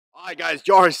Hi guys,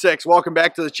 JH6, welcome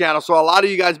back to the channel. So a lot of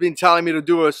you guys been telling me to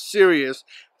do a series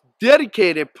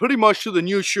dedicated pretty much to the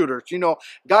new shooters. You know,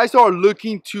 guys are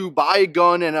looking to buy a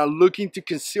gun and are looking to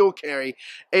conceal carry.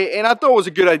 And I thought it was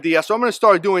a good idea. So I'm going to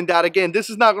start doing that again. This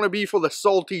is not going to be for the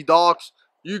salty dogs,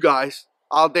 you guys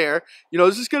out there. You know,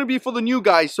 this is going to be for the new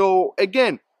guys. So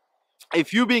again,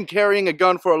 if you've been carrying a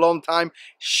gun for a long time,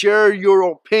 share your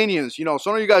opinions. You know,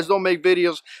 some of you guys don't make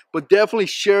videos, but definitely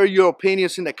share your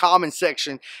opinions in the comment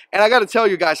section. And I got to tell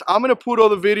you guys, I'm going to put all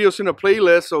the videos in a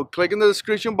playlist, so click in the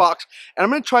description box. And I'm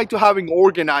going to try to have it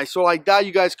organized, so like that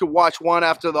you guys could watch one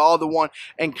after the other one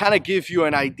and kind of give you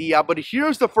an idea. But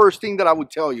here's the first thing that I would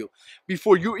tell you.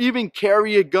 Before you even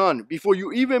carry a gun, before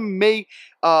you even make,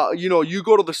 you know, you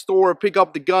go to the store, pick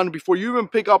up the gun, before you even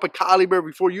pick up a caliber,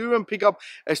 before you even pick up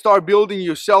and start building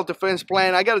your self-defense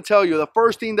plan, I got to tell you, the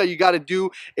first thing that you got to do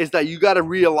is that you got to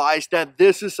realize that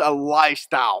this is a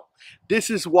lifestyle. This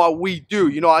is what we do.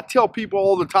 You know, I tell people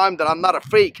all the time that I'm not a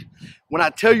fake. When I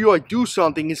tell you I do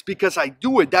something, it's because I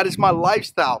do it. That is my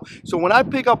lifestyle. So when I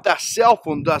pick up that cell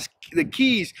phone, the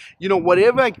keys, you know,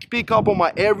 whatever I pick up on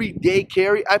my everyday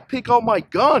carry, I pick up my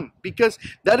gun because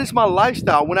that is my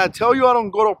lifestyle. When I tell you I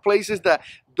don't go to places that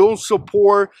don't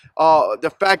support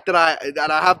the fact that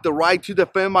I have the right to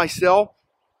defend myself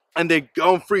and they're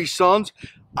gun-free sons,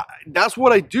 that's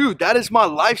what I do. That is my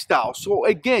lifestyle. So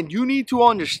again, you need to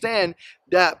understand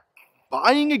that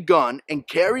buying a gun and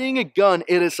carrying a gun,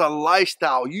 it is a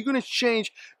lifestyle. You're going to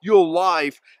change your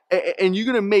life and you're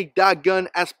going to make that gun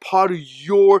as part of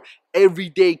your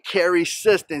everyday carry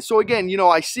system. So again, you know,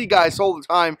 I see guys all the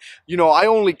time, you know, I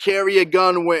only carry a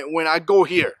gun when I go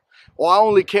here. Or I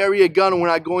only carry a gun when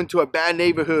I go into a bad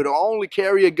neighborhood. Or I only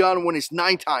carry a gun when it's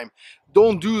nighttime.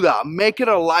 Don't do that. Make it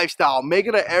a lifestyle. Make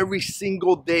it an every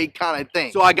single day kind of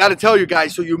thing. So I got to tell you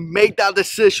guys, so you make that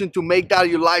decision to make that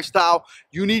your lifestyle,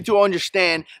 you need to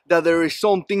understand that there is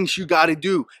some things you got to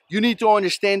do. You need to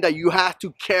understand that you have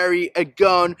to carry a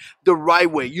gun the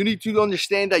right way. You need to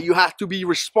understand that you have to be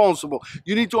responsible.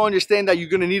 You need to understand that you're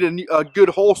going to need a good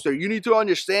holster. You need to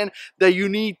understand that you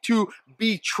need to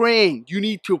be trained. You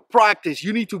need to practice.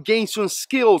 You need to gain some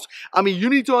skills. I mean, you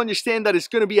need to understand that it's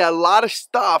going to be a lot of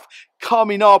stuff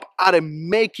coming up out of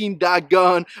making that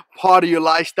gun part of your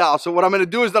lifestyle. So what I'm going to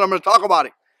do is that I'm going to talk about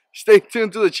it. Stay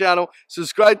tuned to the channel.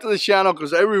 Subscribe to the channel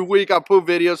because every week I put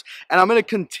videos and I'm going to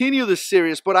continue this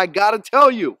series. But I got to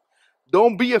tell you,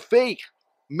 don't be a fake.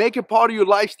 Make it part of your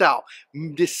lifestyle.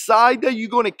 Decide that you're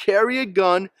going to carry a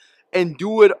gun and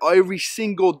do it every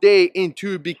single day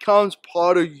until it becomes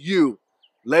part of you.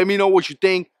 Let me know what you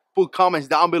think. Put comments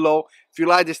down below. If you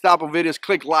like this type of videos,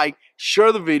 click like,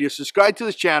 share the video, subscribe to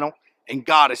this channel, and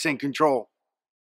God is in control.